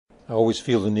I always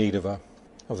feel the need of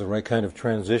the right kind of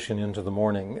transition into the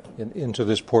morning, into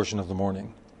this portion of the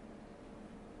morning.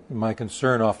 My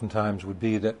concern oftentimes would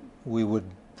be that we would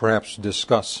perhaps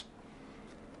discuss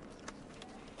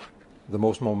the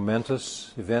most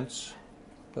momentous events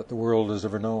that the world has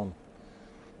ever known,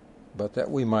 but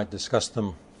that we might discuss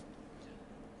them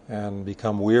and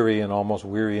become weary and almost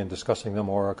weary in discussing them,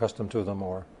 or accustomed to them,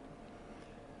 or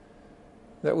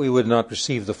that we would not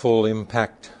receive the full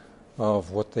impact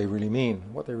of what they really mean,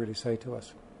 what they really say to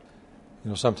us.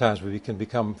 Sometimes we can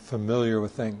become familiar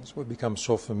with things. We become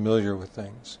so familiar with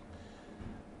things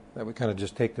that we kind of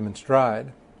just take them in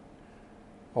stride.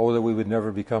 Or that we would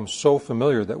never become so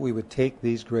familiar that we would take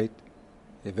these great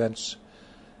events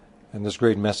and this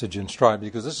great message in stride,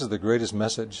 because this is the greatest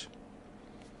message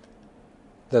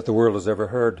that the world has ever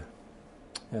heard.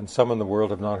 And some in the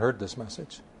world have not heard this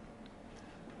message.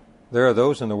 There are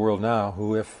those in the world now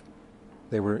who, if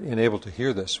they were enabled to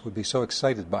hear this, would be so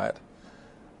excited by it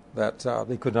that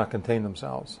they could not contain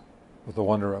themselves with the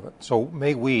wonder of it. So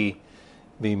may we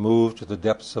be moved to the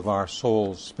depths of our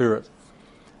soul's spirit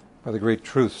by the great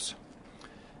truths.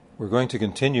 We're going to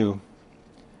continue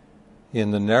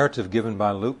in the narrative given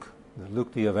by Luke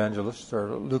the evangelist,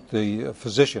 or Luke the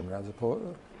physician, rather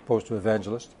opposed to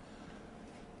evangelist.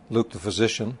 Luke the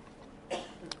physician.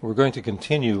 We're going to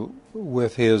continue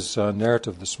with his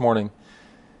narrative this morning.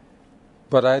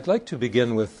 But I'd like to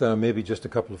begin with maybe just a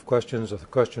couple of questions, a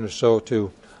question or so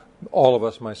to all of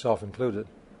us, myself included.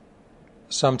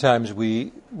 Sometimes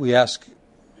we ask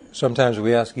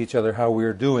each other how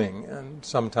we're doing, and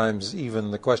sometimes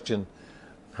even the question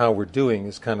how we're doing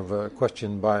is kind of a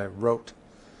question by rote.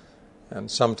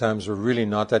 And sometimes we're really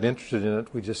not that interested in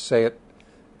it. We just say it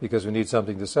because we need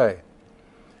something to say.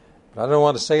 But I don't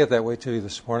want to say it that way to you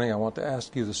this morning. I want to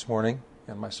ask you this morning,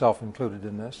 and myself included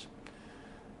in this,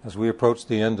 as we approach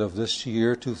the end of this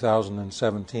year,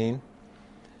 2017,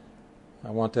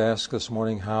 I want to ask this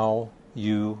morning how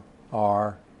you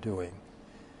are doing.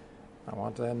 I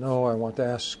want to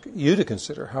ask you to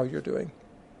consider how you're doing.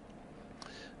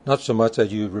 Not so much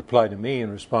that you reply to me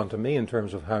and respond to me in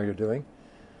terms of how you're doing,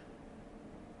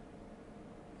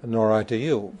 nor I to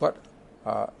you, but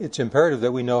it's imperative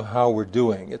that we know how we're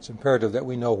doing. It's imperative that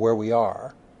we know where we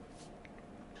are.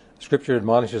 Scripture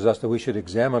admonishes us that we should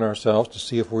examine ourselves to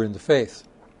see if we're in the faith.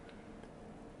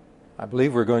 I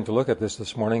believe we're going to look at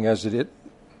this morning as it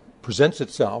presents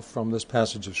itself from this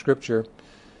passage of Scripture,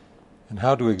 and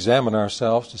how to examine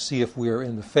ourselves to see if we are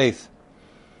in the faith.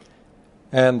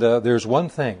 And there's one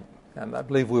thing, and I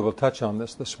believe we will touch on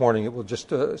this morning. It will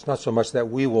just it's not so much that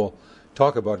we will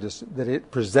talk about this, that it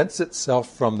presents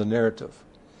itself from the narrative.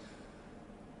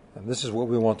 And this is what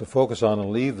we want to focus on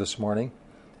and leave this morning,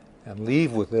 and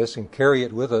leave with this and carry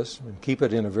it with us and keep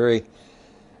it in a very,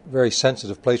 very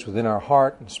sensitive place within our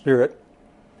heart and spirit,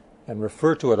 and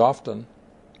refer to it often.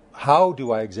 How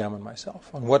do I examine myself?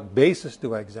 On what basis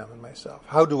do I examine myself?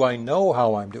 How do I know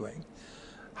how I'm doing?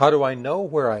 How do I know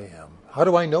where I am? How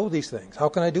do I know these things? How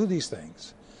can I do these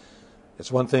things?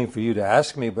 It's one thing for you to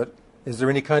ask me, but is there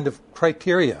any kind of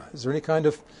criteria? Is there any kind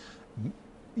of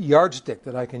yardstick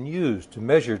that I can use to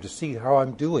measure, to see how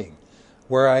I'm doing,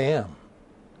 where I am?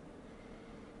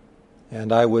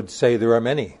 And I would say there are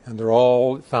many, and they're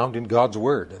all found in God's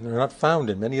Word, and they're not found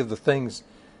in many of the things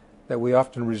that we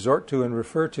often resort to and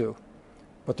refer to,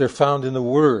 but they're found in the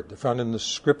Word, they're found in the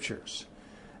Scriptures,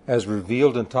 as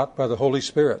revealed and taught by the Holy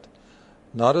Spirit,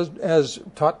 not as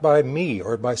taught by me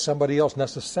or by somebody else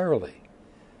necessarily,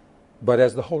 but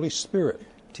as the Holy Spirit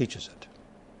teaches it.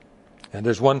 And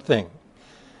there's one thing,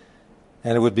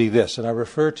 and it would be this, and I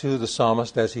refer to the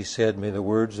psalmist as he said, "May the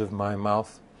words of my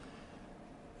mouth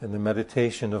and the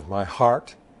meditation of my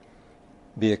heart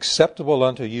be acceptable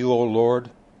unto you, O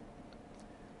Lord,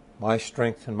 my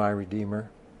strength and my Redeemer."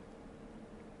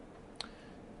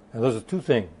 And those are two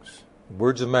things, the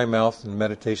words of my mouth and the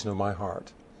meditation of my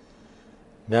heart.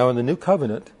 Now in the New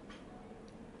Covenant,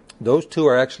 those two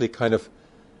are actually kind of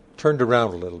turned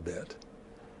around a little bit.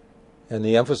 And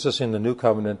the emphasis in the New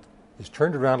Covenant is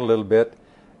turned around a little bit,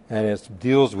 and it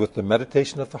deals with the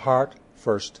meditation of the heart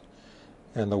first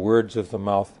and the words of the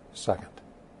mouth second.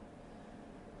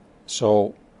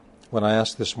 So when I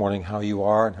ask this morning how you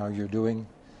are and how you're doing,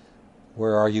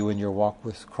 where are you in your walk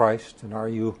with Christ, and are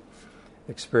you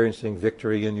experiencing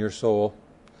victory in your soul?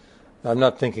 I'm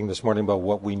not thinking this morning about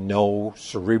what we know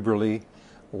cerebrally,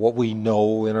 what we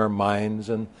know in our minds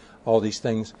and all these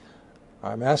things.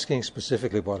 I'm asking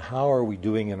specifically about how are we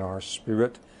doing in our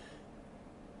spirit,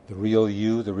 the real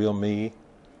you, the real me.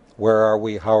 Where are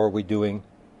we? How are we doing?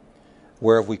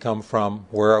 Where have we come from?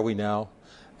 Where are we now?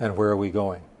 And where are we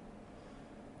going?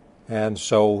 And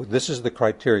so this is the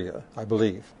criteria, I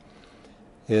believe,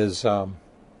 is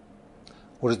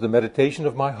what is the meditation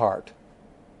of my heart?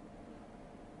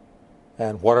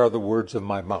 And what are the words of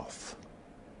my mouth?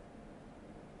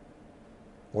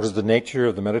 What is the nature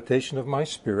of the meditation of my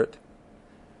spirit?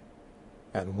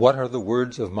 And what are the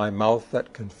words of my mouth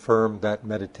that confirm that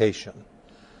meditation?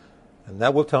 And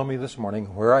that will tell me this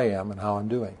morning where I am and how I'm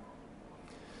doing.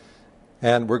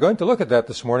 And we're going to look at that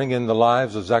this morning in the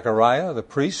lives of Zechariah the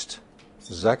priest.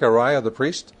 Zechariah the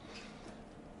priest,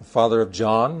 the father of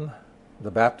John the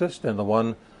Baptist, and the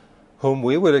one whom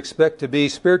we would expect to be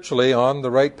spiritually on the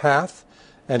right path,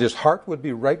 and his heart would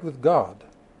be right with God.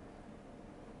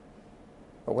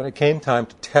 But when it came time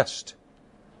to test,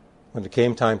 the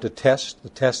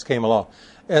test came along.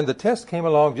 And the test came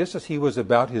along just as he was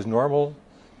about his normal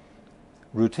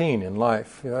routine in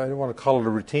life. I don't want to call it a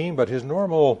routine, but his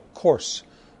normal course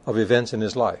of events in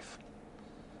his life.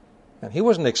 And he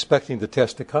wasn't expecting the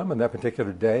test to come on that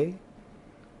particular day,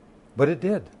 but it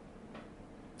did.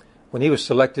 When he was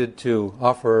selected to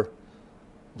offer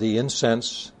the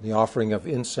incense, the offering of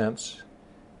incense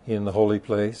in the holy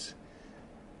place,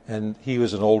 and he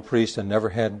was an old priest and never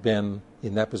had been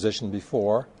in that position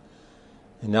before,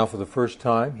 and now for the first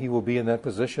time he will be in that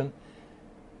position.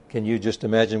 Can you just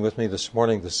imagine with me this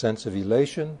morning the sense of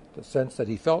elation, the sense that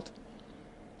he felt?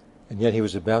 And yet he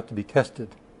was about to be tested.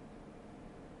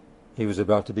 He was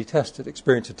about to be tested,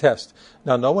 experience a test.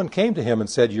 Now, no one came to him and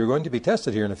said, "You're going to be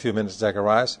tested here in a few minutes,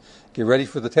 Zacharias. Get ready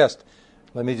for the test."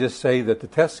 Let me just say that the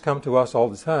tests come to us all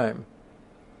the time.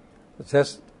 The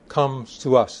test comes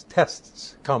to us.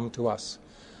 Tests come to us.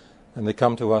 And they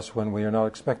come to us when we are not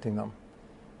expecting them.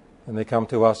 And they come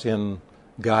to us in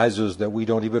guises that we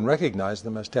don't even recognize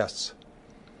them as tests.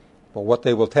 But what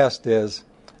they will test is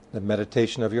the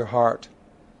meditation of your heart,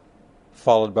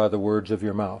 followed by the words of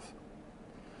your mouth.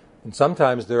 And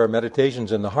sometimes there are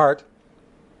meditations in the heart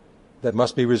that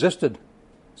must be resisted.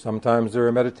 Sometimes there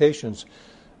are meditations,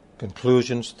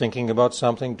 conclusions, thinking about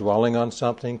something, dwelling on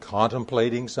something,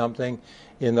 contemplating something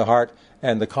in the heart.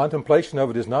 And the contemplation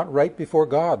of it is not right before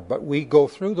God, but we go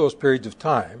through those periods of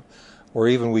time where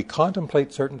even we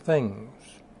contemplate certain things.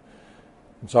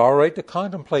 It's all right to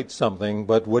contemplate something,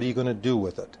 but what are you going to do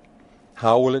with it?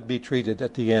 How will it be treated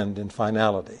at the end in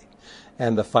finality?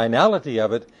 And the finality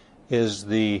of it is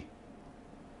the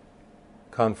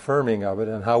confirming of it,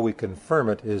 and how we confirm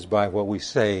it is by what we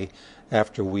say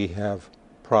after we have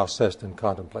processed and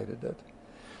contemplated it.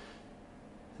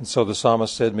 And so the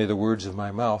psalmist said, "May the words of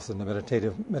my mouth and the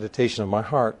meditation of my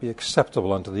heart be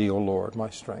acceptable unto thee, O Lord, my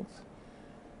strength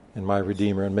and my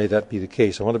Redeemer." And may that be the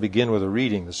case. I want to begin with a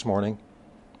reading this morning.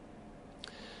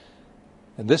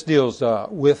 And this deals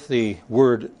with the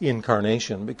word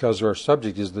incarnation, because our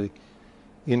subject is the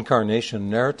incarnation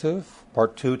narrative,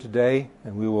 part 2 today,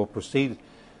 and we will proceed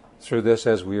through this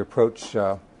as we approach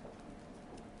the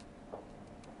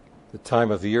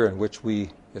time of the year in which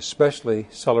we especially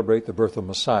celebrate the birth of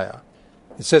Messiah.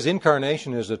 It says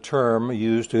incarnation is a term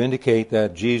used to indicate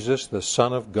that Jesus, the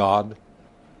Son of God,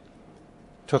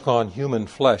 took on human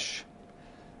flesh.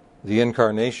 The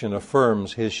incarnation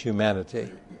affirms his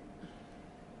humanity.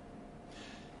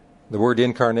 The word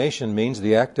incarnation means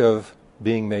the act of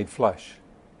being made flesh.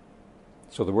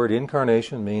 So the word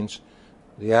incarnation means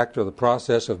the act or the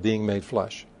process of being made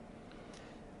flesh.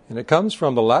 And it comes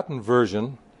from the Latin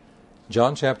version,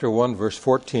 John chapter 1, verse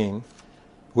 14,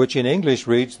 which in English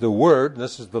reads, "The Word,"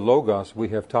 this is the Logos. We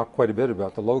have talked quite a bit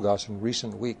about the Logos in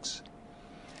recent weeks.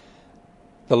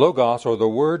 "The Logos, or the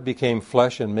Word, became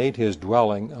flesh and made his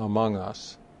dwelling among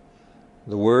us."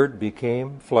 The Word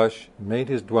became flesh, made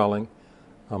his dwelling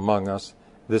among us.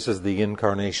 This is the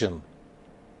incarnation.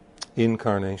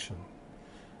 Incarnation.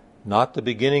 Not the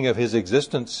beginning of his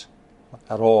existence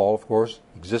at all, of course,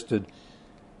 existed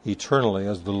eternally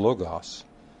as the Logos.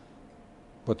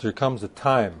 But there comes a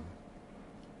time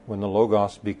when the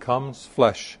Logos becomes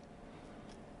flesh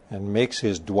and makes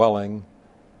his dwelling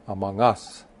among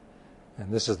us. And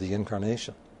this is the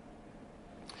incarnation.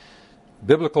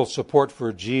 Biblical support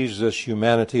for Jesus'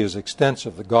 humanity is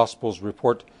extensive. The Gospels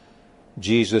report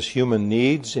Jesus' human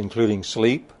needs, including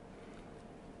sleep.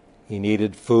 He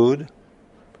needed food.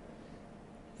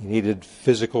 He needed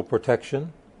physical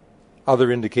protection.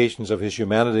 Other indications of his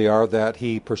humanity are that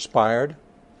he perspired,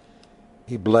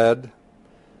 he bled.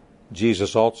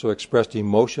 Jesus also expressed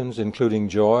emotions, including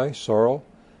joy, sorrow,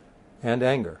 and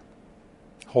anger.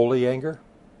 Holy anger.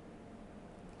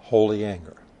 Holy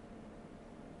anger.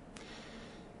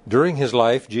 During his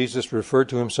life, Jesus referred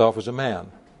to himself as a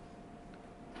man.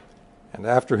 And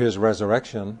after his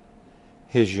resurrection,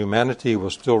 his humanity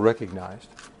was still recognized.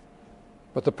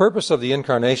 But the purpose of the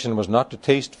incarnation was not to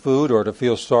taste food or to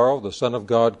feel sorrow. The Son of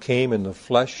God came in the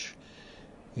flesh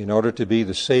in order to be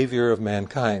the Savior of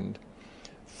mankind.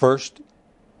 First,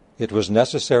 it was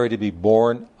necessary to be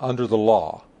born under the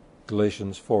law,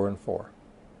 Galatians 4:4.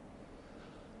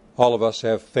 All of us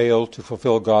have failed to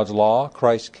fulfill God's law.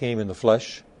 Christ came in the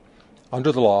flesh,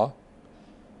 under the law,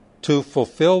 to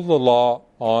fulfill the law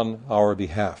on our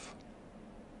behalf.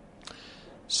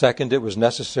 Second, it was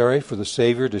necessary for the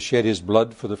Savior to shed his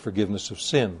blood for the forgiveness of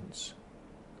sins.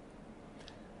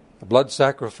 A blood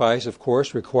sacrifice, of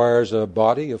course, requires a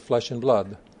body of flesh and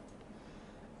blood.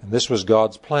 And this was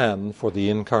God's plan for the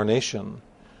incarnation.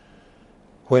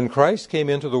 When Christ came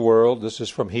into the world, this is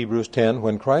from Hebrews 10,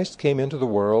 when Christ came into the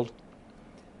world,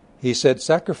 he said,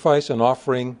 "Sacrifice and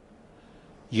offering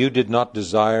you did not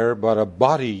desire, but a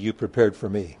body you prepared for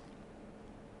me."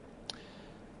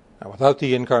 Now, without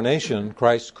the incarnation,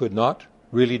 Christ could not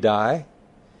really die,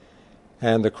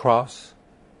 and the cross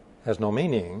has no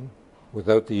meaning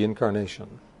without the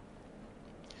incarnation.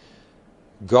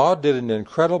 God did an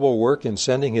incredible work in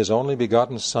sending his only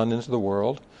begotten Son into the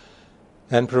world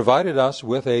and provided us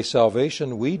with a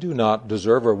salvation we do not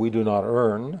deserve or we do not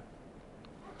earn.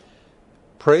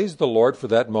 Praise the Lord for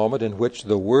that moment in which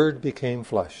the Word became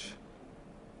flesh.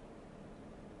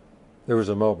 There was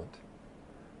a moment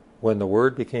when the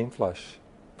Word became flesh.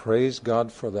 Praise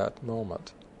God for that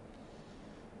moment.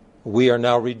 We are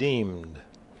now redeemed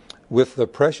with the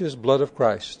precious blood of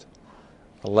Christ,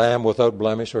 a lamb without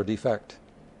blemish or defect.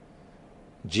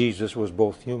 Jesus was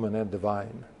both human and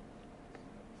divine.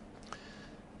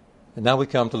 And now we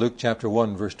come to Luke chapter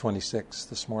 1, verse 26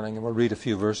 this morning, and we'll read a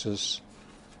few verses,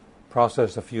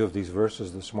 process a few of these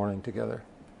verses this morning together.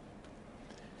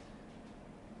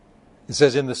 It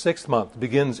says, in the 6th month,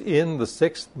 begins in the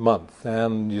 6th month.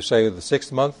 And you say the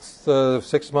 6th month,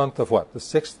 6th month of what? The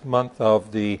 6th month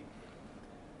of the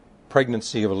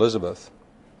pregnancy of Elizabeth,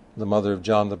 the mother of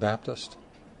John the Baptist.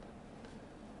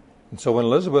 And so when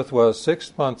Elizabeth was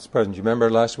 6 months pregnant, you remember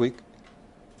last week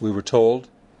we were told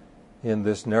in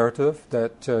this narrative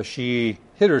that she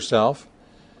hid herself,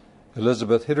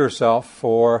 Elizabeth hid herself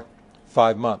for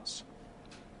 5 months.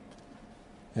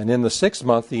 And in the 6th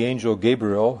month, the angel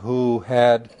Gabriel, who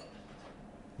had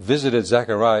visited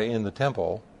Zechariah in the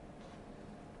temple,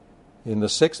 in the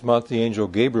 6th month, the angel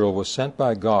Gabriel was sent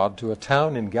by God to a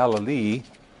town in Galilee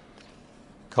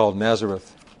called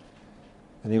Nazareth.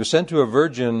 And he was sent to a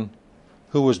virgin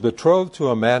who was betrothed to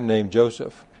a man named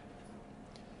Joseph.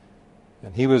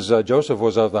 And Joseph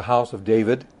was of the house of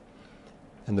David,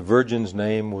 and the virgin's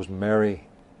name was Mary.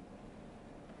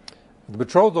 The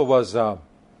betrothal,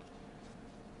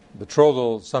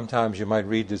 sometimes you might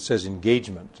read it says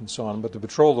engagement and so on, but the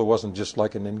betrothal wasn't just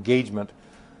like an engagement,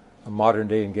 a modern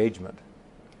day engagement.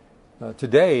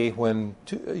 Today, when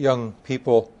two young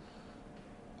people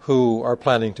who are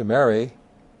planning to marry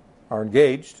are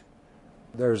engaged,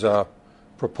 there's a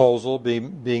proposal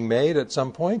being made at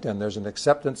some point, and there's an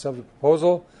acceptance of the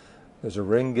proposal. There's a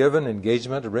ring given,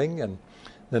 engagement, a ring, and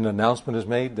then an announcement is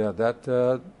made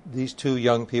that these two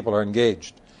young people are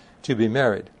engaged to be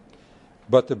married.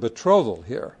 But the betrothal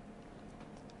here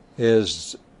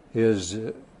is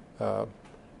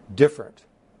different.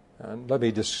 And let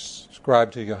me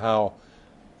describe to you how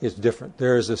it's different.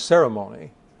 There is a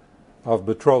ceremony of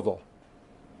betrothal.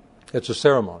 It's a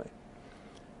ceremony.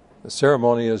 The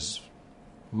ceremony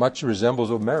much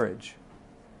resembles a marriage.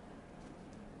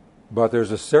 But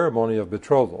there's a ceremony of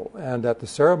betrothal. And at the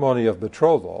ceremony of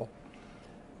betrothal,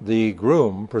 the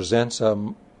groom presents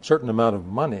a certain amount of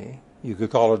money. You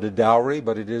could call it a dowry,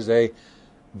 but it is a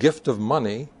gift of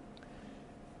money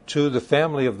to the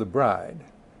family of the bride.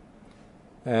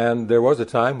 And there was a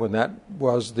time when that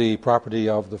was the property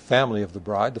of the family of the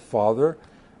bride, the father,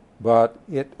 but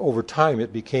over time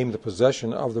it became the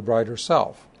possession of the bride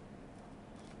herself.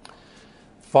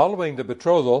 Following the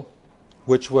betrothal,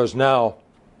 which was now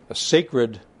a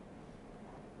sacred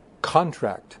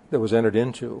contract that was entered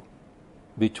into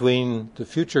between the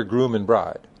future groom and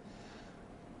bride,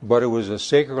 but it was a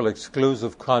sacred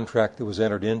exclusive contract that was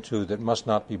entered into that must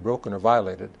not be broken or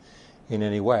violated in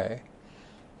any way.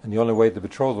 And the only way the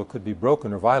betrothal could be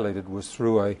broken or violated was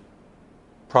through a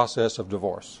process of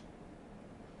divorce.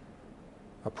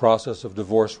 A process of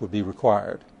divorce would be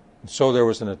required. And so there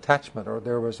was an attachment, or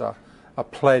there was a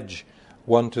pledge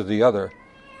one to the other,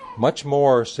 much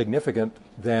more significant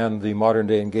than the modern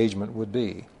day engagement would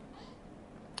be.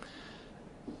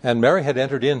 And Mary had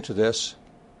entered into this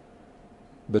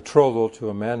betrothal to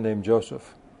a man named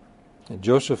Joseph. And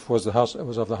Joseph was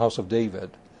of the house of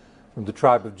David, from the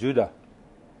tribe of Judah.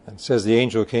 And it says the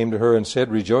angel came to her and said,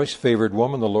 "Rejoice, favored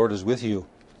woman, the Lord is with you."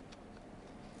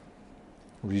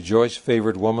 Rejoice,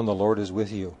 favored woman, the Lord is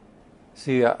with you.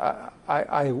 See,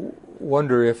 I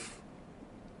wonder if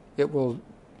it will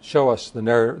show us, the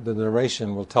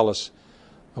narration will tell us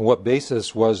on what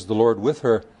basis was the Lord with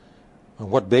her, on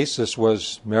what basis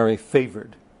was Mary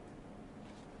favored.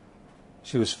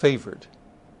 She was favored.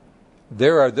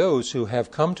 There are those who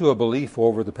have come to a belief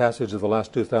over the passage of the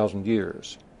last 2,000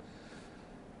 years,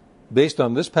 based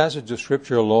on this passage of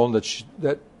Scripture alone,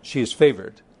 that she is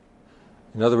favored.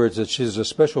 In other words, that she is a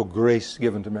special grace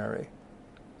given to Mary.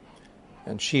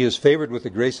 And she is favored with the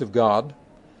grace of God.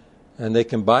 And they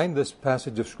combine this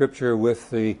passage of Scripture with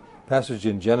the passage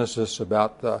in Genesis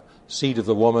about the seed of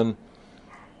the woman,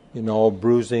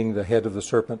 bruising the head of the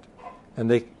serpent. And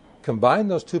they combine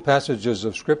those two passages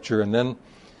of Scripture and then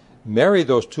marry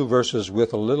those two verses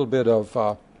with a little bit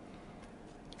of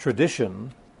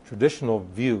traditional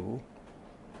view.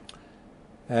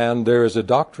 And there is a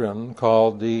doctrine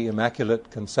called the Immaculate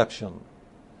Conception.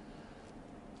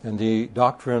 And the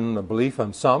doctrine, the belief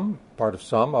on part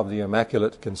of the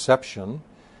Immaculate Conception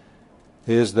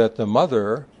is that the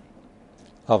mother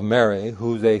of Mary,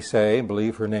 who they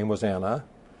believe her name was Anna,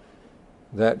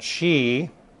 that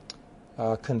she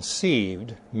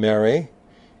conceived Mary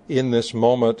in this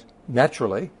moment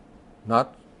naturally,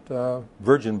 not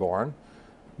virgin-born,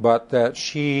 but that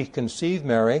she conceived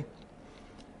Mary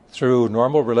through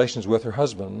normal relations with her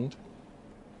husband.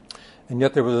 And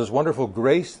yet there was this wonderful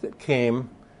grace that came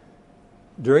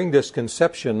during this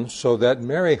conception so that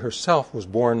Mary herself was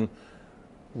born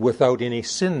without any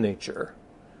sin nature.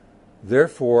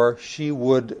 Therefore, she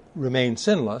would remain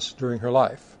sinless during her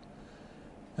life.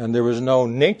 And there was no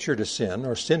nature to sin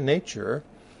or sin nature,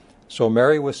 so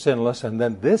Mary was sinless, and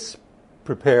then this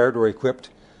prepared or equipped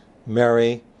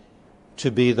Mary to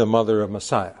be the mother of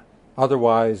Messiah.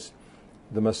 Otherwise,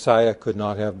 the Messiah could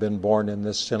not have been born in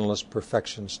this sinless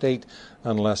perfection state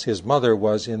unless his mother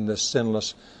was in this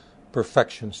sinless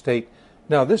perfection state.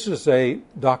 Now, this is a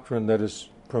doctrine that is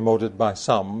promoted by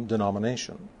some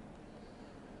denomination.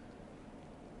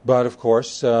 But, of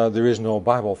course, there is no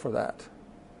Bible for that.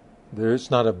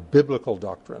 It's not a biblical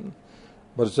doctrine,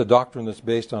 but it's a doctrine that's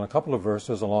based on a couple of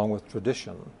verses along with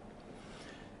tradition.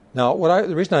 Now,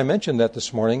 the reason I mentioned that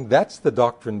this morning, that's the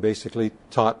doctrine basically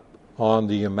taught on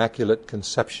the Immaculate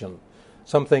Conception.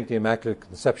 Some think the Immaculate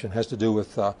Conception has to do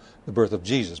with the birth of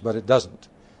Jesus, but it doesn't.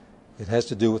 It has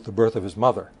to do with the birth of his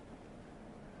mother.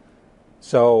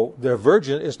 So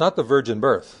it's not the virgin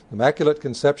birth. Immaculate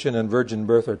Conception and virgin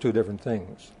birth are two different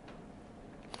things.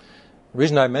 The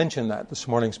reason I mention that this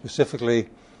morning specifically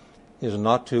is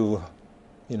not to,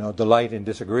 delight in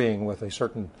disagreeing with a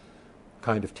certain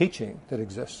kind of teaching that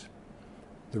exists.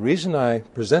 The reason I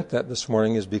present that this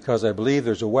morning is because I believe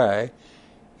there's a way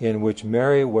in which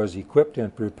Mary was equipped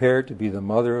and prepared to be the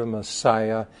mother of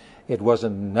Messiah. It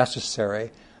wasn't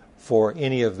necessary for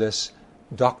any of this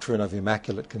doctrine of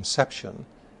Immaculate Conception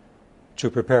to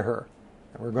prepare her.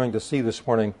 And we're going to see this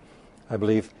morning, I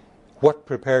believe, what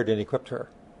prepared and equipped her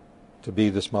to be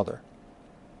this mother.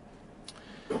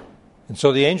 And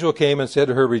so the angel came and said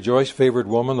to her, "Rejoice, favored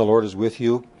woman, the Lord is with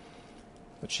you."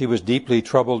 But she was deeply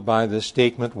troubled by this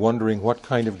statement, wondering what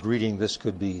kind of greeting this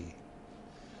could be.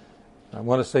 I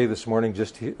want to say this morning,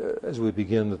 just as we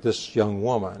begin, that this young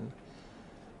woman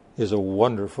is a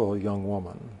wonderful young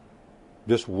woman.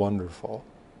 Just wonderful.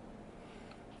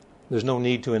 There's no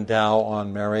need to endow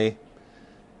on Mary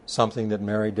something that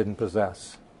Mary didn't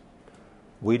possess.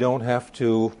 We don't have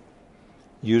to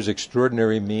use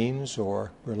extraordinary means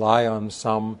or rely on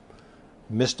some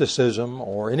mysticism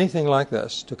or anything like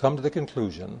this to come to the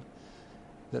conclusion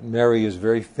that Mary is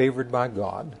very favored by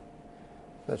God,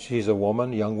 that she's a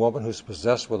young woman who's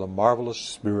possessed with a marvelous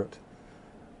spirit.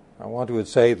 I want to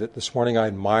say that this morning I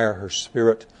admire her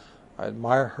spirit, I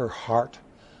admire her heart,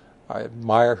 I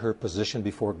admire her position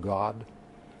before God.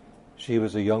 She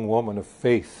was a young woman of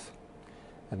faith,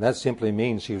 and that simply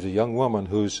means she was a young woman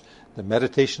whose the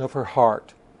meditation of her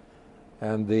heart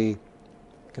and the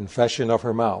confession of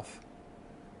her mouth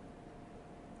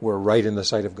were right in the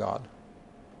sight of God,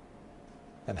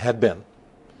 and had been.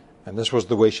 And this was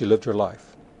the way she lived her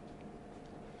life.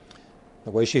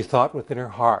 The way she thought within her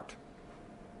heart,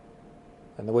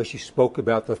 and the way she spoke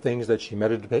about the things that she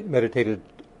meditated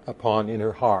upon in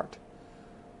her heart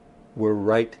were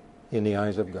right in the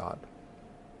eyes of God.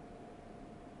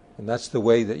 And that's the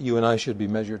way that you and I should be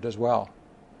measured as well.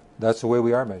 That's the way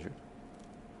we are measured.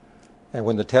 And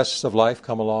when the tests of life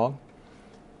come along,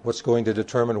 what's going to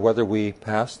determine whether we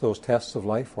pass those tests of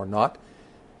life or not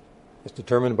is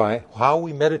determined by how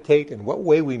we meditate and what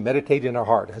way we meditate in our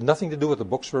heart. It has nothing to do with the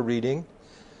books we're reading,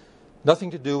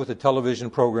 nothing to do with the television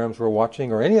programs we're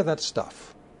watching, or any of that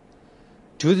stuff.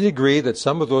 To the degree that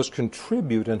some of those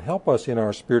contribute and help us in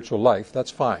our spiritual life,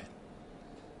 that's fine.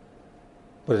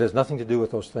 But it has nothing to do with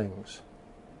those things.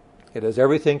 It has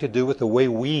everything to do with the way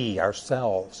we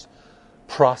ourselves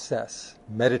process,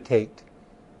 meditate,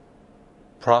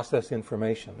 process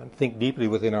information, and think deeply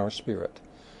within our spirit,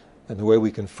 and the way we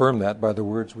confirm that by the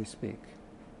words we speak.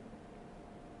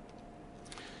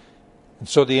 And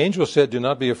so the angel said, "Do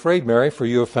not be afraid, Mary, for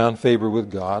you have found favor with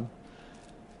God.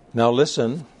 Now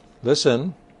listen,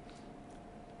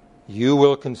 you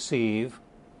will conceive."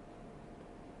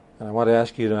 And I want to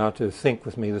ask you now to think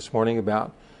with me this morning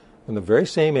about when the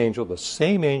same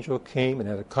angel came and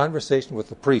had a conversation with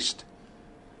the priest,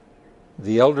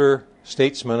 the elder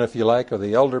statesman, if you like, or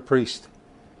the elder priest,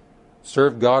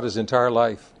 served God his entire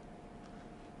life.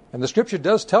 And the Scripture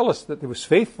does tell us that he was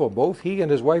faithful. Both he and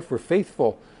his wife were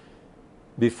faithful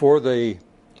before the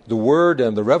Word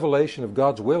and the revelation of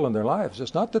God's will in their lives.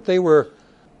 It's not that they were,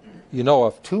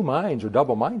 of two minds or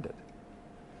double-minded.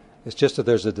 It's just that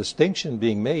there's a distinction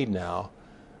being made now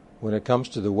when it comes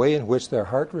to the way in which their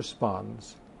heart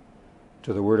responds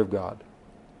to the Word of God.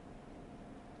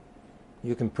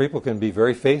 People can be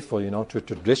very faithful, to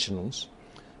traditions,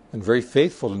 and very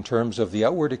faithful in terms of the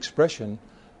outward expression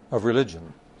of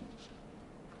religion.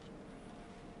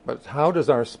 But how does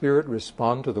our spirit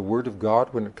respond to the Word of God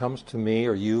when it comes to me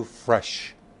or you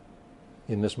fresh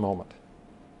in this moment?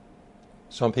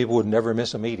 Some people would never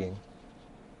miss a meeting.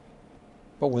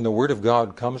 But when the Word of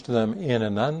God comes to them in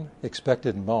an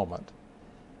unexpected moment,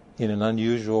 in an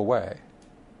unusual way,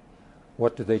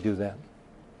 what do they do then?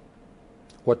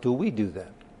 What do we do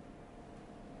then?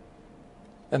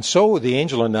 And so the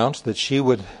angel announced that she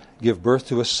would give birth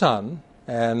to a son,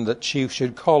 and that she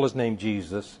should call his name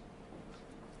Jesus.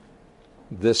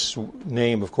 This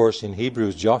name, of course, in Hebrew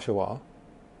is Joshua.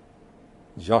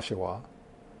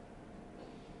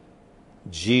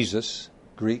 Jesus,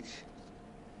 Greek,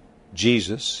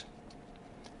 Jesus.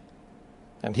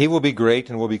 And he will be great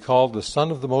and will be called the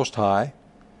Son of the Most High.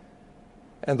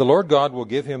 And the Lord God will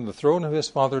give him the throne of his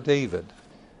father David.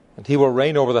 And he will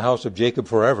reign over the house of Jacob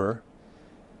forever.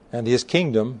 And his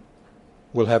kingdom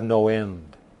will have no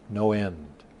end. No end.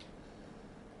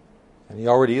 And he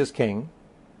already is king.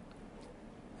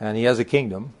 And he has a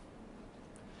kingdom.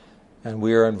 And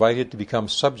we are invited to become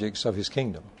subjects of his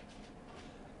kingdom.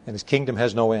 And his kingdom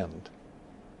has no end.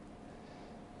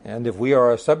 And if we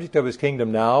are a subject of his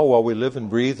kingdom now, while we live and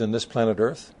breathe in this planet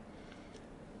Earth,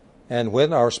 and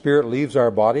when our spirit leaves our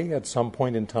body at some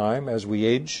point in time as we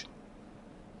age,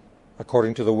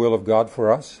 according to the will of God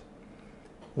for us,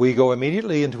 we go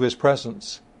immediately into his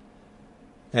presence,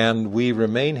 and we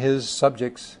remain his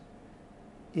subjects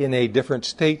in a different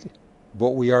state, but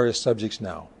we are his subjects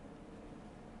now.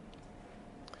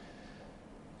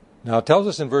 Now it tells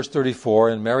us in verse 34,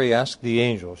 and Mary asked the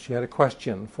angel, she had a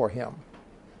question for him.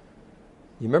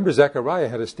 You remember Zechariah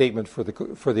had a statement for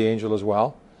the angel as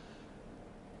well.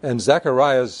 And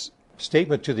Zechariah's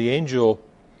statement to the angel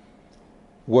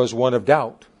was one of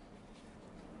doubt,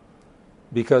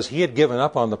 because he had given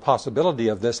up on the possibility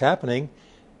of this happening,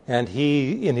 and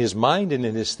he, in his mind and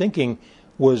in his thinking,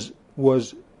 was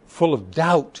full of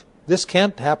doubt. This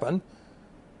can't happen.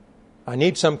 I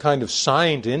need some kind of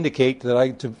sign to indicate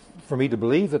for me to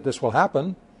believe that this will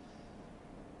happen.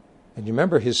 And you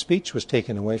remember his speech was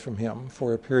taken away from him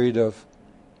for a period of,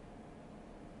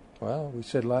 we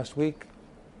said last week,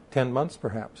 10 months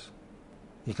perhaps.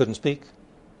 He couldn't speak.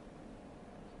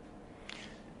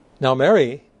 Now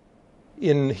Mary,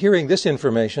 in hearing this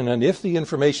information, and if the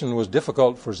information was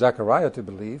difficult for Zechariah to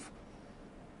believe,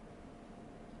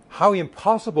 how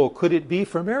impossible could it be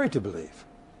for Mary to believe?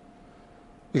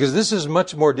 Because this is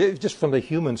much more, just from the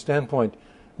human standpoint,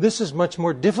 this is much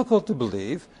more difficult to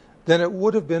believe than it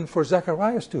would have been for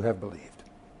Zacharias to have believed.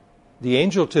 The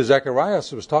angel to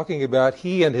Zacharias was talking about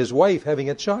he and his wife having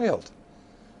a child.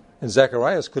 And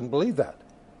Zacharias couldn't believe that.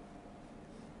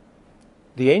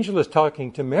 The angel is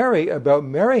talking to Mary about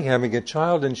Mary having a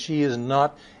child, and she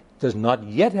does not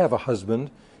yet have a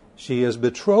husband. She is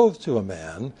betrothed to a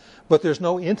man, but there's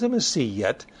no intimacy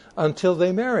yet until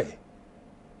they marry.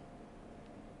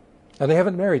 And they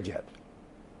haven't married yet.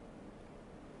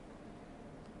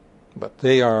 But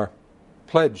they are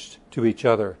pledged to each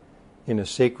other in a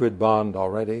sacred bond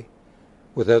already,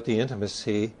 without the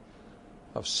intimacy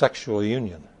of sexual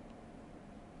union.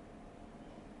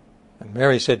 And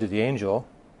Mary said to the angel,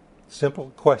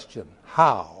 simple question,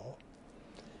 how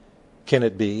can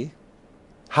it be?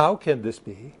 How can this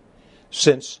be,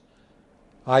 since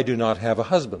I do not have a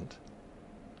husband?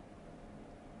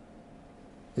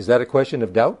 Is that a question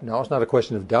of doubt? No, it's not a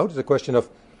question of doubt. It's a question of,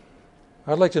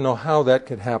 I'd like to know how that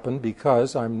could happen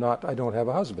because I don't have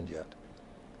a husband yet.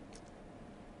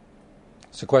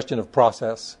 It's a question of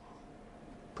process.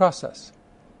 Process.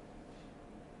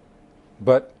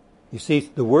 But, you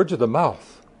see, the words of the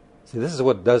mouth, see, this is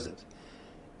what does it.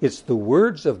 It's the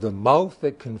words of the mouth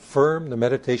that confirm the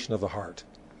meditation of the heart.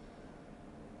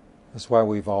 That's why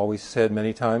we've always said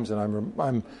many times,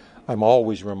 and I'm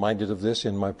always reminded of this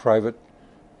in my private,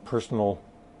 personal,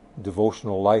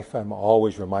 devotional life. I'm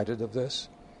always reminded of this.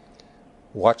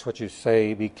 Watch what you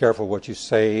say. Be careful what you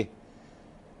say.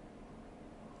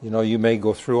 You know, you may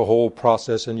go through a whole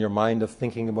process in your mind of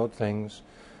thinking about things,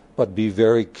 but be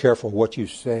very careful what you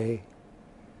say,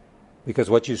 because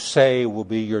what you say will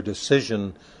be your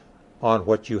decision on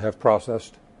what you have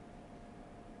processed.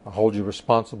 I hold you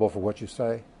responsible for what you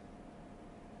say.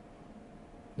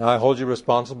 Now I hold you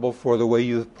responsible for the way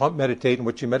you meditate and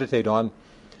what you meditate on,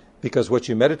 because what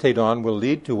you meditate on will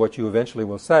lead to what you eventually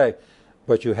will say,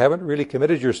 but you haven't really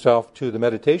committed yourself to the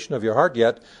meditation of your heart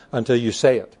yet until you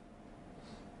say it,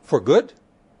 for good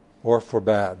or for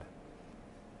bad.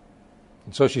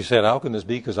 And so she said, how can this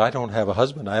be? Because I don't have a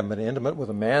husband. I haven't been intimate with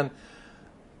a man.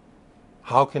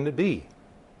 How can it be?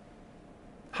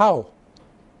 How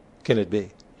can it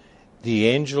be? The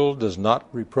angel does not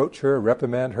reproach her,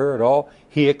 reprimand her at all.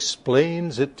 He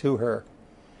explains it to her.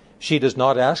 She does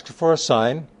not ask for a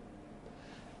sign.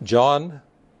 John,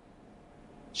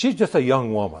 she's just a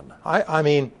young woman. I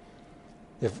mean,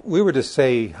 if we were to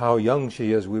say how young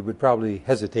she is, we would probably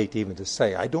hesitate even to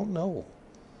say, I don't know.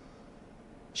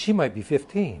 She might be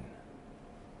 15.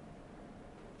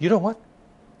 You know what?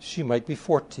 She might be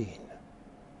 14.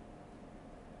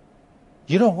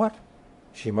 You know what?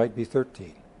 She might be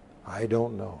 13. I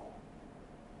don't know.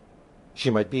 She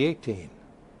might be 18.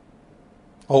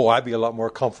 Oh, I'd be a lot more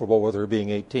comfortable with her being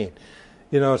 18.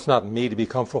 You know, it's not me to be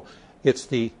comfortable. It's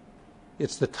the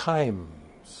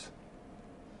times.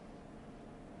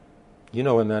 You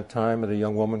know, in that time, that a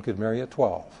young woman could marry at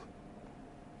 12.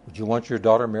 Would you want your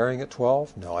daughter marrying at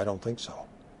 12? No, I don't think so.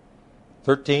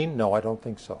 13? No, I don't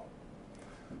think so.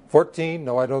 14?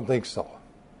 No, I don't think so.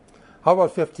 How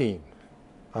about 15?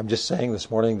 I'm just saying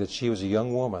this morning that she was a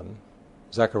young woman.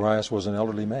 Zacharias was an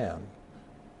elderly man.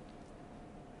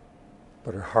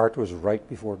 But her heart was right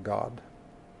before God.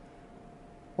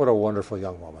 What a wonderful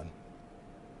young woman.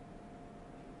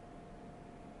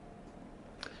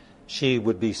 She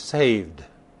would be saved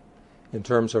in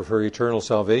terms of her eternal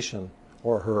salvation,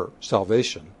 or her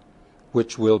salvation,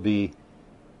 which will be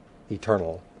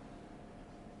eternal,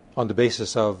 on the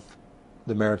basis of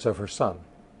the merits of her son,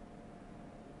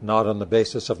 not on the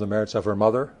basis of the merits of her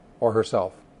mother or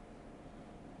herself,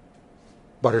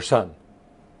 but her son.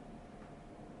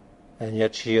 And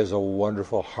yet she has a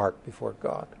wonderful heart before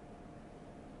God.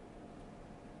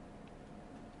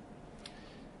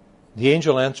 The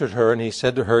angel answered her, and he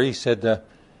said to her,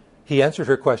 he answered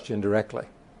her question directly.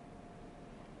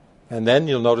 And then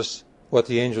you'll notice what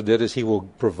the angel did is he will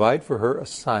provide for her a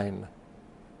sign.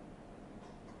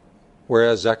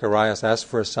 Whereas Zacharias asked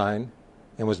for a sign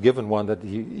and was given one that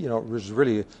was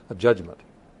really a judgment.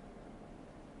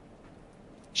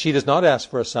 She does not ask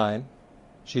for a sign.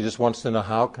 She just wants to know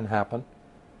how it can happen,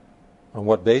 on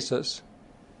what basis.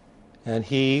 And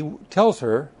he tells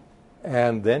her,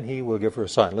 and then he will give her a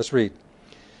sign. Let's read.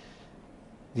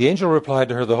 The angel replied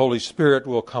to her, the Holy Spirit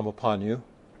will come upon you,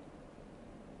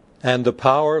 and the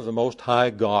power of the Most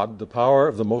High God, the power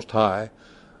of the Most High,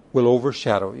 will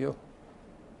overshadow you.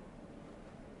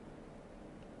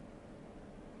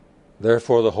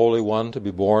 Therefore the Holy One to be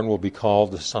born will be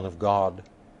called the Son of God.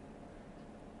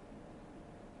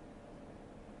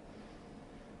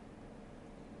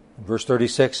 Verse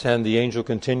 36, and the angel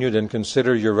continued, and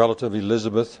consider your relative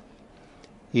Elizabeth.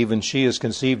 Even she has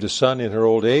conceived a son in her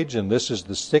old age, and this is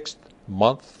the 6th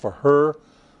month for her,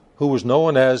 who was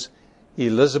known as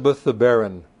Elizabeth the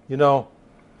barren. You know,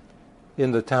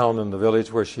 in the town and the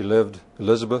village where she lived,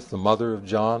 Elizabeth, the mother of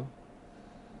John.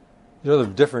 You know, there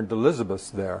are different Elizabeths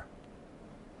there.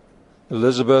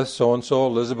 Elizabeth so-and-so,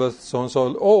 Elizabeth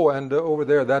so-and-so. Oh, and over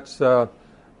there, that's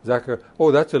Zachariah.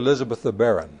 Oh, that's Elizabeth the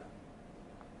barren.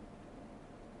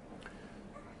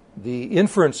 The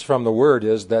inference from the word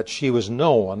is that she was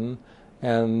known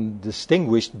and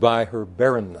distinguished by her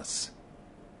barrenness.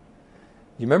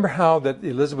 You remember how that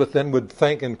Elizabeth then would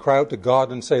thank and cry out to God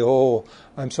and say, oh,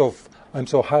 I'm so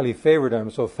highly favored,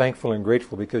 I'm so thankful and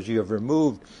grateful because you have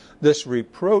removed this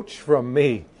reproach from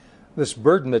me, this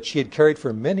burden that she had carried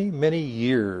for many, many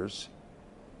years.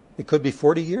 It could be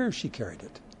 40 years she carried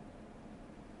it.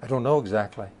 I don't know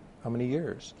exactly how many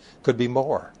years. Could be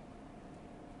more.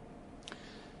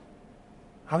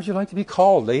 How would you like to be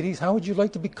called, ladies? How would you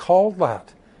like to be called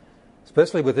that?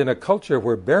 Especially within a culture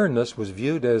where barrenness was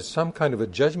viewed as some kind of a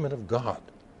judgment of God.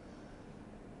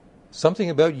 Something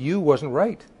about you wasn't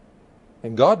right.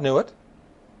 And God knew it.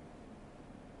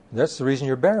 And that's the reason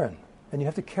you're barren. And you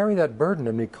have to carry that burden.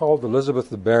 And he called Elizabeth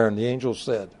the barren, the angel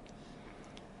said.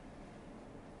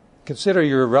 Consider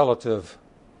your relative.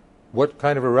 What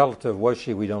kind of a relative was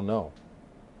she? We don't know.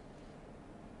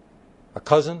 A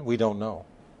cousin? We don't know.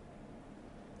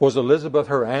 Was Elizabeth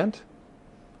her aunt?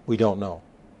 We don't know.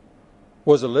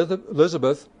 Was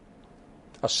Elizabeth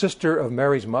a sister of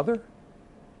Mary's mother?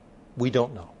 We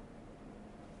don't know.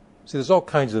 See, there's all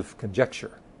kinds of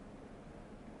conjecture.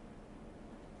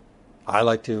 I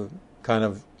like to kind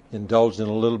of indulge in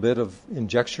a little bit of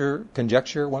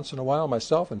conjecture once in a while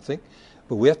myself and think,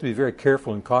 but we have to be very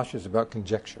careful and cautious about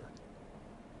conjecture.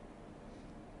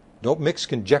 Don't mix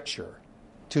conjecture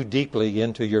too deeply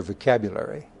into your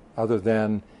vocabulary, other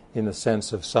than in the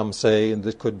sense of some say, and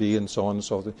this could be, and so on and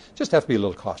so forth. Just have to be a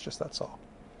little cautious, that's all.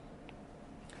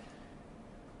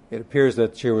 It appears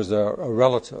that she was a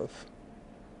relative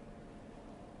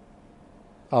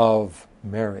of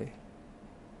Mary.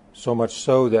 So much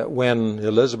so that when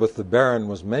Elizabeth the barren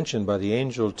was mentioned by the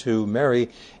angel to Mary,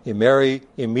 Mary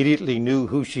immediately knew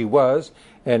who she was,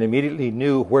 and immediately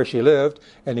knew where she lived,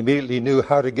 and immediately knew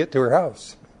how to get to her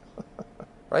house.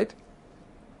 Right?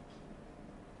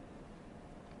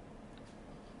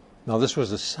 Now this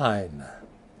was a sign.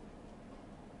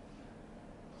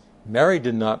 Mary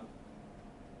did not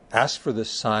ask for this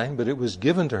sign, but it was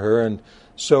given to her. And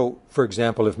so, for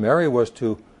example, if Mary was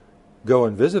to go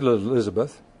and visit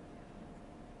Elizabeth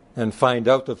and find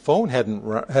out the phone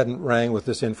hadn't rang with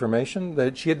this information,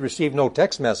 that she had received no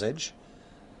text message,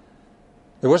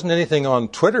 there wasn't anything on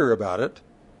Twitter about it.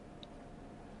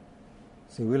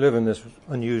 See, we live in this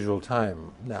unusual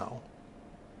time now.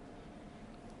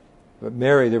 But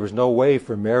Mary, there was no way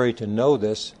for Mary to know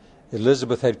this.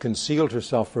 Elizabeth had concealed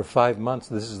herself for 5 months.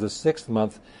 This is the 6th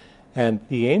month. And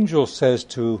the angel says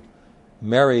to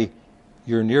Mary,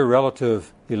 your near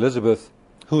relative Elizabeth,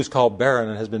 who's called barren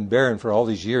and has been barren for all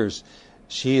these years,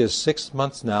 she is 6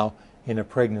 months now in a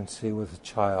pregnancy with a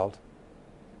child.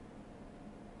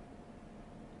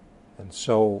 And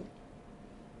so,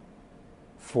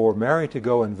 for Mary to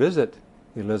go and visit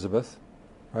Elizabeth,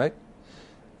 right?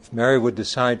 If Mary would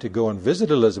decide to go and visit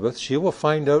Elizabeth, she will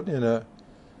find out in a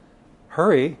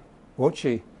hurry, won't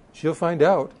she? She'll find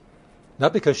out.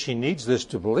 Not because she needs this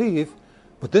to believe,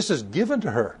 but this is given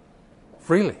to her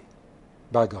freely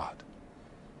by God.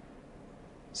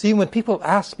 See, when people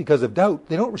ask because of doubt,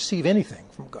 they don't receive anything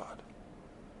from God.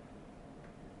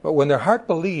 But when their heart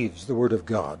believes the Word of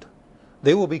God,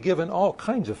 they will be given all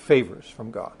kinds of favors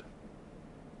from God.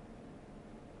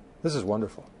 This is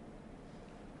wonderful.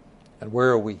 And where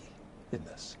are we in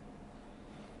this?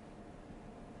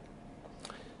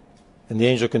 And the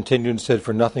angel continued and said,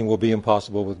 for nothing will be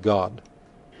impossible with God.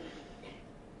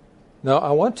 Now,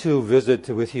 I want to visit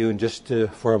with you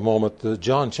for a moment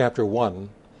John chapter 1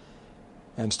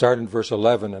 and start in verse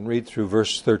 11 and read through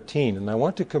verse 13. And I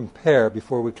want to compare,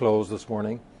 before we close this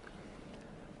morning,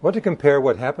 I want to compare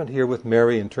what happened here with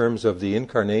Mary in terms of the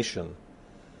incarnation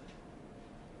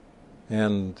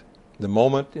and the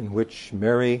moment in which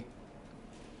Mary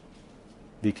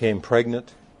became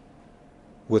pregnant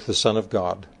with the Son of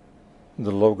God,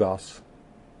 the Logos.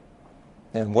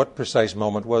 And what precise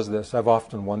moment was this? I've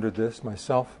often wondered this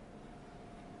myself.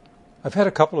 I've had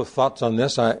a couple of thoughts on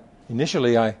this.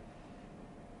 Initially, I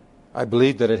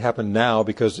believed that it happened now,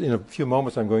 because in a few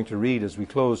moments I'm going to read as we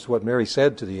close what Mary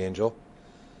said to the angel.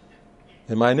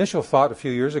 And my initial thought a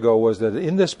few years ago was that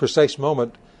in this precise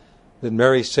moment that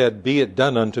Mary said, be it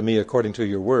done unto me according to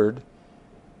your word,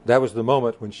 that was the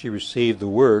moment when she received the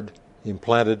word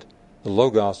implanted, the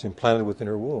Logos implanted within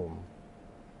her womb.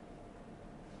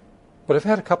 But I've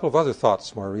had a couple of other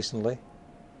thoughts more recently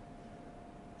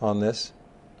on this.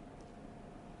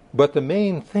 But the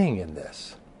main thing in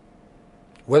this,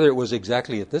 whether it was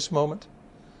exactly at this moment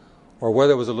or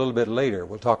whether it was a little bit later,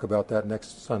 we'll talk about that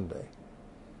next Sunday.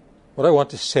 What I want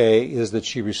to say is that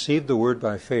she received the word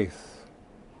by faith.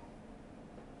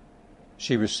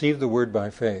 She received the word by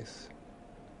faith.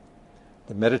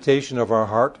 The meditation of our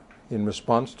heart in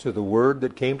response to the word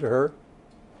that came to her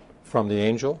from the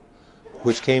angel,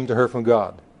 which came to her from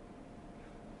God.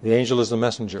 The angel is the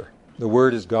messenger. The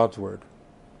word is God's word.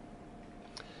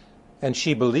 And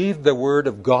she believed the word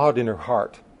of God in her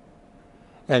heart.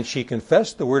 And she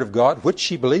confessed the word of God, which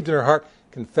she believed in her heart,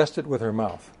 confessed it with her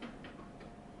mouth.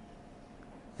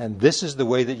 And this is the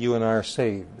way that you and I are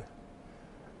saved.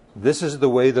 This is the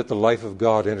way that the life of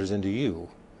God enters into you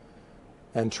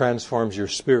and transforms your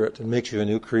spirit and makes you a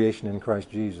new creation in Christ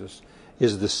Jesus,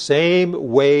 is the same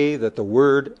way that the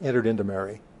Word entered into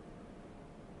Mary.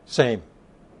 Same.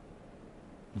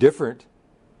 Different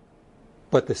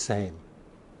but the same.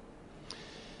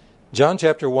 John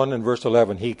chapter 1 and verse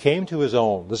 11, he came to his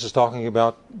own. This is talking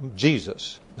about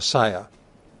Jesus, Messiah.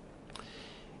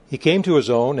 He came to his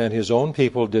own, and his own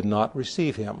people did not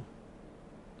receive him.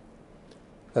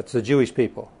 That's the Jewish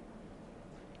people.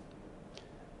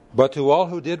 But to all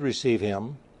who did receive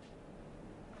him,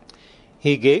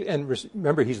 he gave, and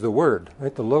remember, he's the Word,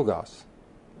 right? The Logos.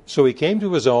 So he came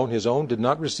to his own did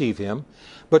not receive him.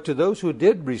 But to those who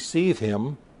did receive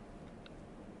him,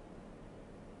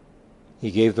 he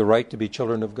gave the right to be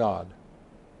children of God,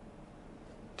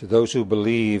 to those who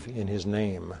believe in his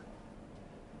name.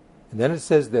 And then it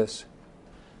says this,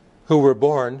 who were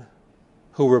born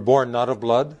not of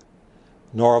blood,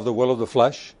 nor of the will of the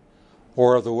flesh,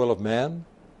 or of the will of man,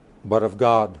 but of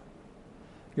God.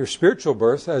 Your spiritual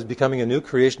birth as becoming a new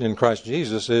creation in Christ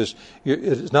Jesus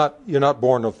you're not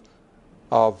born of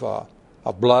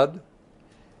blood,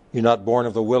 you're not born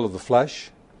of the will of the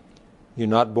flesh, you're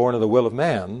not born of the will of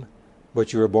man,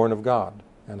 but you are born of God.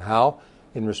 And how?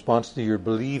 In response to your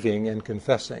believing and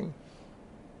confessing,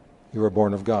 you are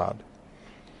born of God.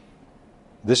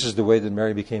 This is the way that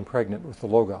Mary became pregnant with the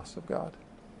Logos of God.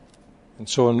 And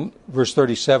so in verse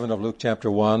 37 of Luke chapter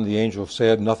 1, the angel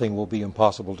said, nothing will be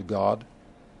impossible to God.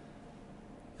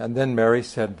 And then Mary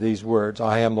said these words,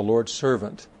 I am the Lord's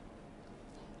servant.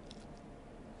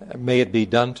 May it be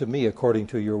done to me according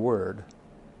to your word.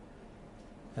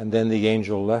 And then the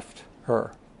angel left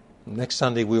her. Next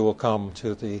Sunday we will come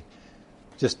to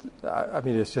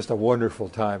it's just a wonderful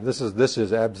time. This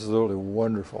is absolutely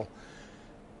wonderful.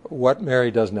 What Mary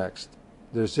does next.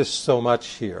 There's just so much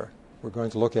here we're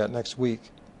going to look at next week.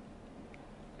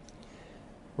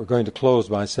 We're going to close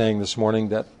by saying this morning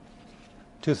that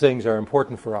two things are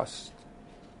important for us.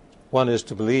 One is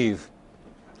to believe,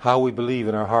 how we believe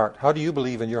in our heart. How do you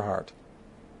believe in your heart?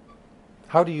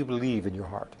 How do you believe in your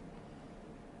heart?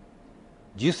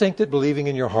 Do you think that believing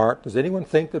in your heart, does anyone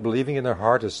think that believing in their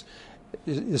heart is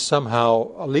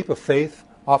somehow a leap of faith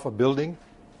off a building?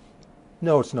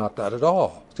 No, it's not that at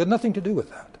all. It's got nothing to do with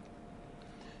that.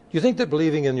 Do you think that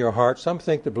believing in your heart, some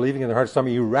think that believing in their heart is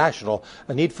something irrational,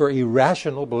 a need for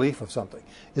irrational belief of something.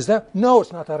 Is that? No,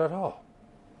 it's not that at all.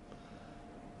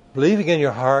 Believing in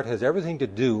your heart has everything to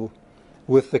do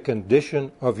with the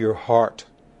condition of your heart,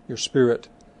 your spirit,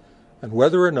 and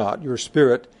whether or not your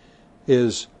spirit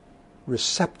is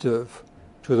receptive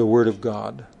to the Word of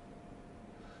God.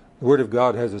 The Word of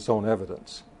God has its own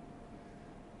evidence.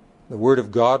 The Word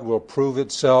of God will prove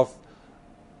itself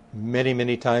many,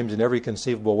 many times in every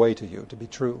conceivable way to you to be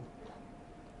true.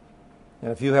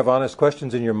 And if you have honest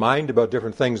questions in your mind about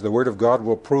different things, the Word of God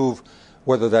will prove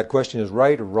whether that question is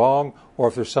right or wrong, or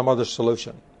if there's some other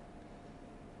solution.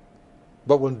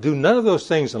 But we'll do none of those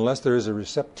things unless there is a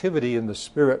receptivity in the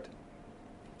Spirit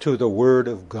to the Word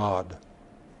of God.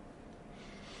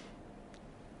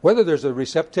 Whether there's a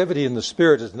receptivity in the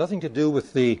Spirit has nothing to do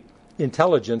with the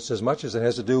intelligence as much as it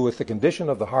has to do with the condition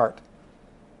of the heart.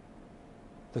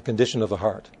 The condition of the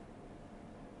heart.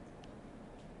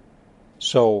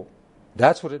 So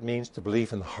that's what it means to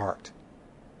believe in the heart.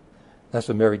 That's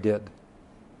what Mary did.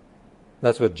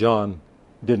 That's what John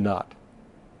did not.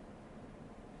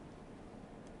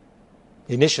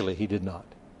 Initially, he did not.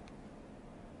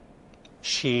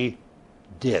 She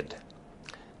did.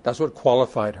 That's what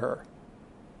qualified her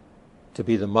to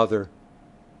be the mother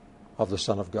of the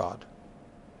Son of God.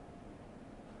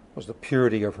 It was the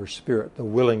purity of her spirit, the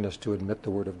willingness to admit the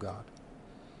Word of God.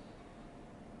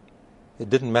 It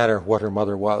didn't matter what her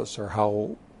mother was, or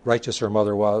how righteous her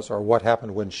mother was, or what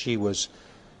happened when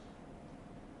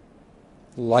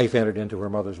life entered into her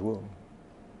mother's womb.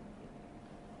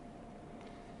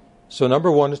 So number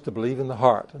one is to believe in the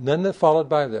heart. And then followed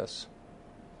by this,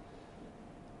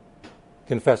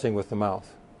 confessing with the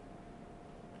mouth.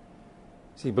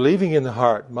 See, believing in the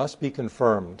heart must be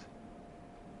confirmed.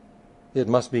 It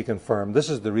must be confirmed. This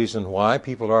is the reason why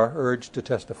people are urged to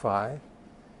testify.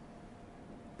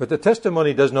 But the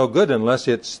testimony does no good unless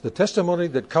it's the testimony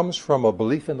that comes from a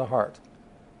belief in the heart.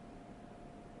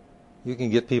 You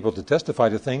can get people to testify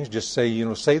to things, just say,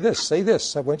 say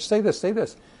this, I want you to say this, say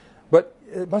this. But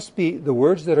it must be, the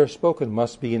words that are spoken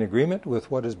must be in agreement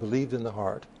with what is believed in the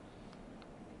heart.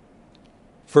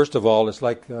 First of all, it's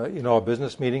like, a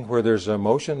business meeting where there's a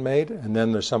motion made, and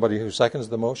then there's somebody who seconds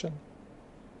the motion.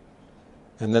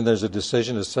 And then there's a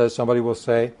decision that says, somebody will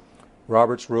say,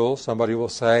 Robert's rule, somebody will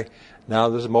say, now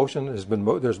this motion has been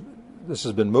moved, this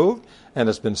has been moved, and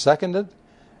it's been seconded,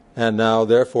 and now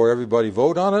therefore everybody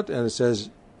vote on it, and it says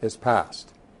it's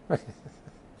passed.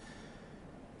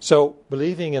 So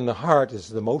believing in the heart is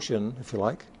the motion, if you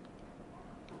like.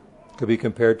 Could be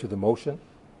compared to the motion.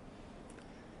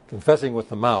 Confessing with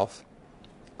the mouth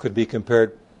could be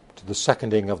compared to the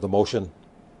seconding of the motion.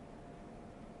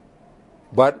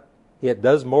 But it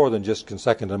does more than just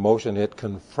second a motion. It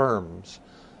confirms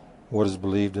what is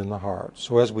believed in the heart.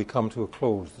 So as we come to a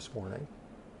close this morning,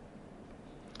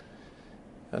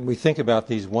 and we think about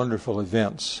these wonderful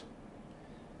events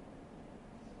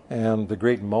and the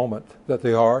great moment that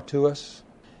they are to us,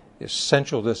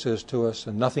 essential this is to us,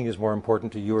 and nothing is more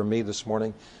important to you or me this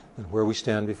morning than where we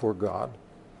stand before God.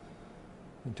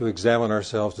 And to examine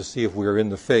ourselves to see if we are in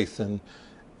the faith. And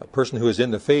a person who is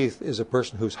in the faith is a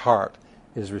person whose heart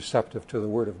is receptive to the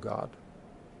Word of God.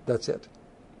 That's it.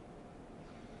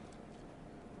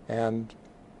 And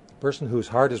a person whose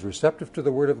heart is receptive to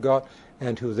the Word of God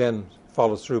and who then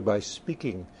follows through by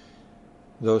speaking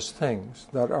those things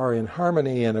that are in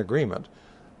harmony and agreement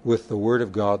with the Word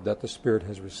of God that the Spirit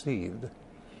has received.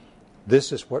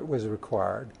 This is what was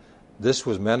required. This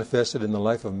was manifested in the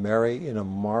life of Mary in a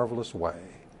marvelous way.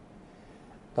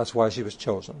 That's why she was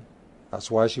chosen.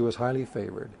 That's why she was highly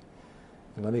favored.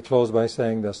 And let me close by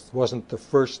saying this wasn't the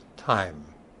first time.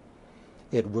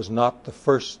 It was not the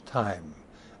first time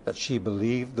that she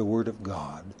believed the Word of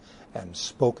God and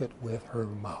spoke it with her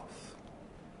mouth.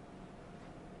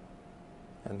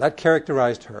 And that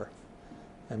characterized her.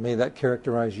 And may that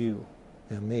characterize you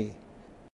and me.